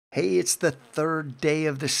Hey, it's the third day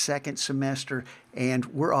of the second semester, and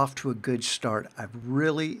we're off to a good start. I've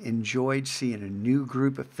really enjoyed seeing a new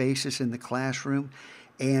group of faces in the classroom.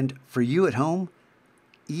 And for you at home,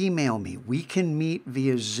 email me. We can meet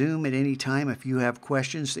via Zoom at any time if you have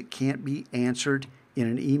questions that can't be answered in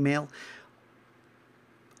an email.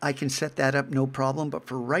 I can set that up, no problem. But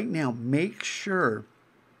for right now, make sure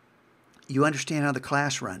you understand how the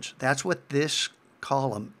class runs. That's what this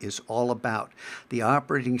column is all about, the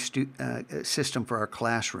operating system for our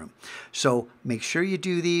classroom. So make sure you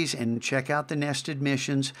do these and check out the nested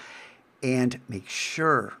missions, and make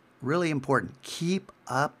sure, really important, keep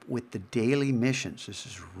up with the daily missions. This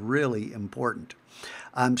is really important.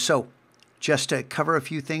 So just to cover a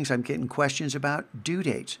few things I'm getting questions about: due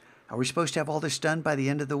dates. Are we supposed to have all this done by the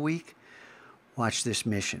end of the week? Watch this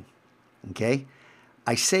mission, okay?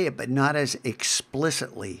 I say it, but not as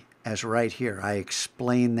explicitly as right here. I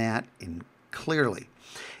explain that clearly.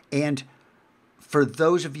 And for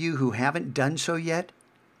those of you who haven't done so yet,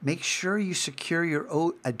 make sure you secure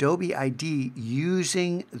your Adobe ID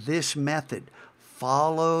using this method.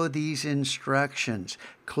 Follow these instructions.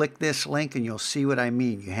 Click this link and you'll see what I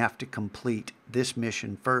mean. You have to complete this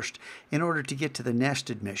mission first in order to get to the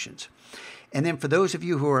nested missions. And then for those of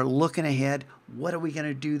you who are looking ahead, what are we going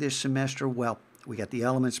to do this semester? Well, we got the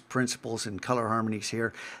elements, principles, and color harmonies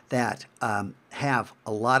here that have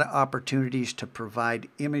a lot of opportunities to provide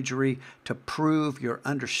imagery to prove your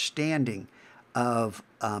understanding of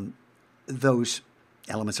those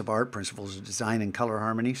elements of art, principles of design, and color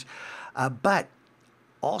harmonies. But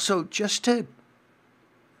also just to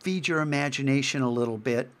feed your imagination a little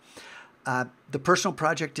bit. The personal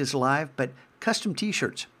project is live, but custom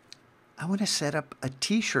t-shirts. I want to set up a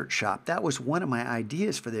t-shirt shop. That was one of my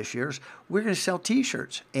ideas for this year. We're going to sell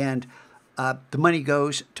t-shirts, and the money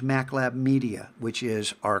goes to MacLab Media, which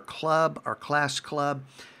is our club, our class club.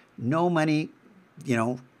 No money,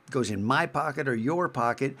 goes in my pocket or your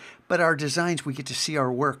pocket, but our designs, we get to see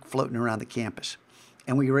our work floating around the campus,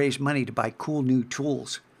 and we raise money to buy cool new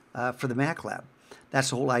tools for the MacLab.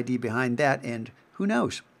 That's the whole idea behind that, and who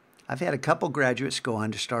knows? I've had a couple graduates go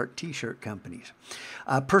on to start t-shirt companies.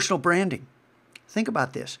 Personal branding. Think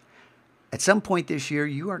about this. At some point this year,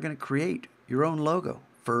 you are going to create your own logo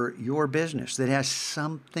for your business that has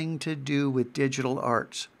something to do with digital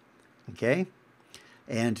arts. Okay?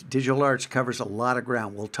 And digital arts covers a lot of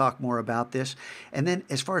ground. We'll talk more about this. And then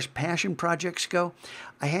as far as passion projects go,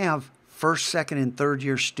 I have first, second, and third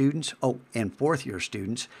year students, and fourth year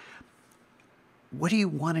students. What do you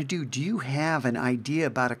want to do? Do you have an idea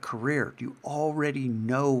about a career? Do you already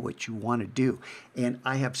know what you want to do? And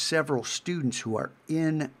I have several students who are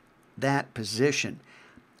in that position.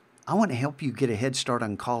 I want to help you get a head start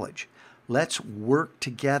on college. Let's work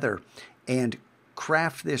together and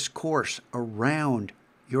craft this course around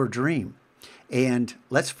your dream. And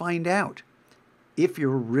let's find out if you're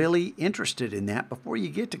really interested in that before you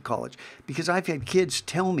get to college. Because I've had kids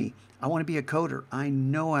tell me, I want to be a coder. I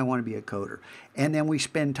know I want to be a coder. And then we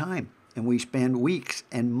spend time, and we spend weeks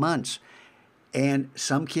and months. And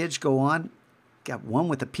some kids go on, got one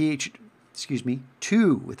with a PhD,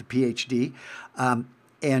 two with a PhD,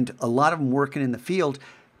 and a lot of them working in the field.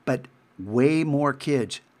 But way more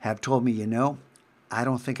kids have told me, I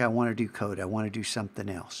don't think I want to do code. I want to do something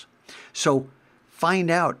else. So find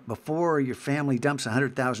out before your family dumps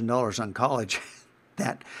 $100,000 on college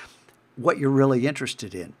that what you're really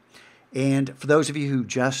interested in. And for those of you who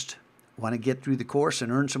just want to get through the course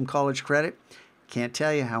and earn some college credit, can't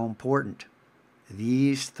tell you how important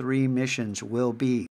these three missions will be.